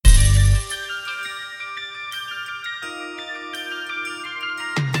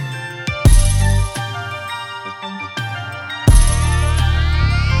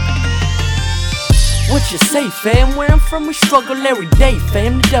What you say, fam? Where I'm from, we struggle every day,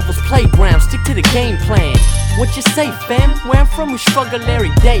 fam. The devil's playground, stick to the game plan. What you say, fam? Where I'm from, we struggle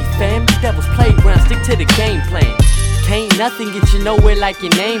every day, fam. The devil's playground, stick to the game plan. Can't nothing get you nowhere like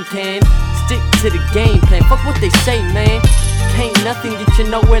your name can. Stick to the game plan, fuck what they say, man. Can't nothing get you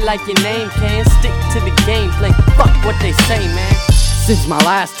nowhere like your name can. Stick to the game plan, fuck what they say, man. Since my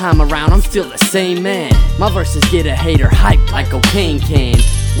last time around, I'm still the same man. My verses get a hater hyped like cocaine can.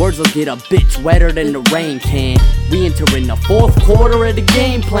 Words will get a bitch wetter than the rain can. We entering the fourth quarter of the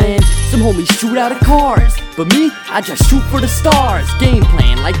game plan. Some homies shoot out of cars, but me, I just shoot for the stars. Game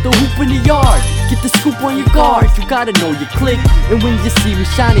plan like the hoop in the yard. Get the scoop on your guard, you gotta know your click. And when you see me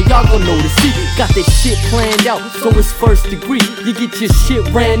shining, y'all gon' know the secret. Got this shit planned out, so it's first degree. You get your shit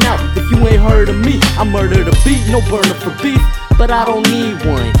ran out. If you ain't heard of me, I murder the beat, no burner for beef. But I don't need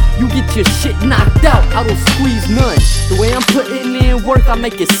one. You get your shit knocked out, I don't squeeze none. The way I'm putting in work, I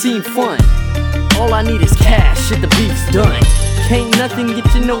make it seem fun. All I need is cash, shit, the beef's done. Can't nothing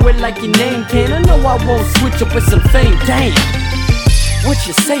get you nowhere like your name can. I know I won't switch up with some fame, damn. What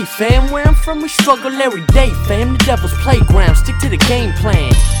you say, fam? Where I'm from, we struggle every day, fam. The devil's playground, stick to the game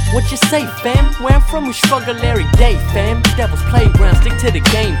plan. What you say, fam? Where I'm from, we struggle every day, fam. The devil's playground, stick to the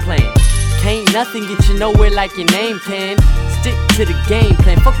game plan. Can't nothing get you nowhere like your name can. Stick to the game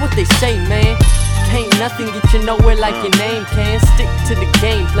plan, fuck what they say, man. Can't nothing get you nowhere like your name can. Stick to the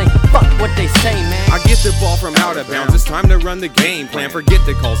game plan, fuck what they say, man. I get the ball from out of bounds, it's time to run the game plan. Forget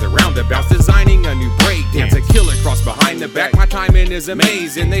the calls at roundabouts, designing a new break dance. A killer cross behind the back, my timing is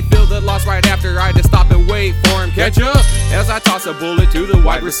amazing. They feel the loss right after I just stop and wait for him. Catch up as I toss a bullet to the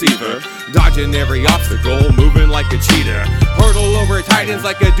wide receiver. Dodging every obstacle, moving like a cheetah. Hurdle over titans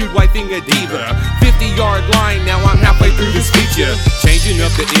like a dude wiping a diva. 50-yard line, now I'm halfway through this feature. Changing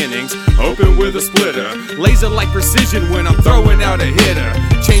up the innings, open with a splitter. Laser like precision when I'm throwing out a hitter.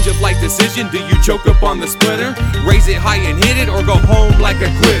 Change up like decision, do you choke up on the splitter? Raise it high and hit it or go home like a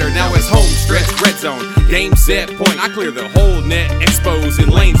quitter. Now it's home stretch, red zone, game set point. I clear the whole net, exposing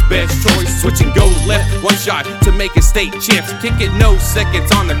lane's best choice. Switch and go left, one shot to make a state champs. Kick it, no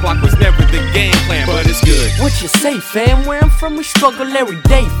seconds on the clock was never the game plan, but it's good. What you say, fam? Where I'm from, we struggle every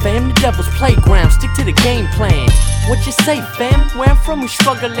day, fam. The devil's playground, stick to the game plan. What you say, fam? Where I'm from, we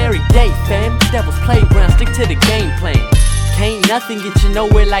struggle every day, fam. The devil's playground, stick to the game plan. Can't nothing get you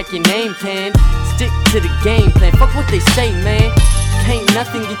nowhere like your name can. Stick to the game plan, fuck what they say, man. Can't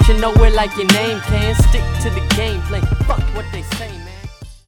nothing get you nowhere like your name can. Stick to the game plan, fuck what they say, man.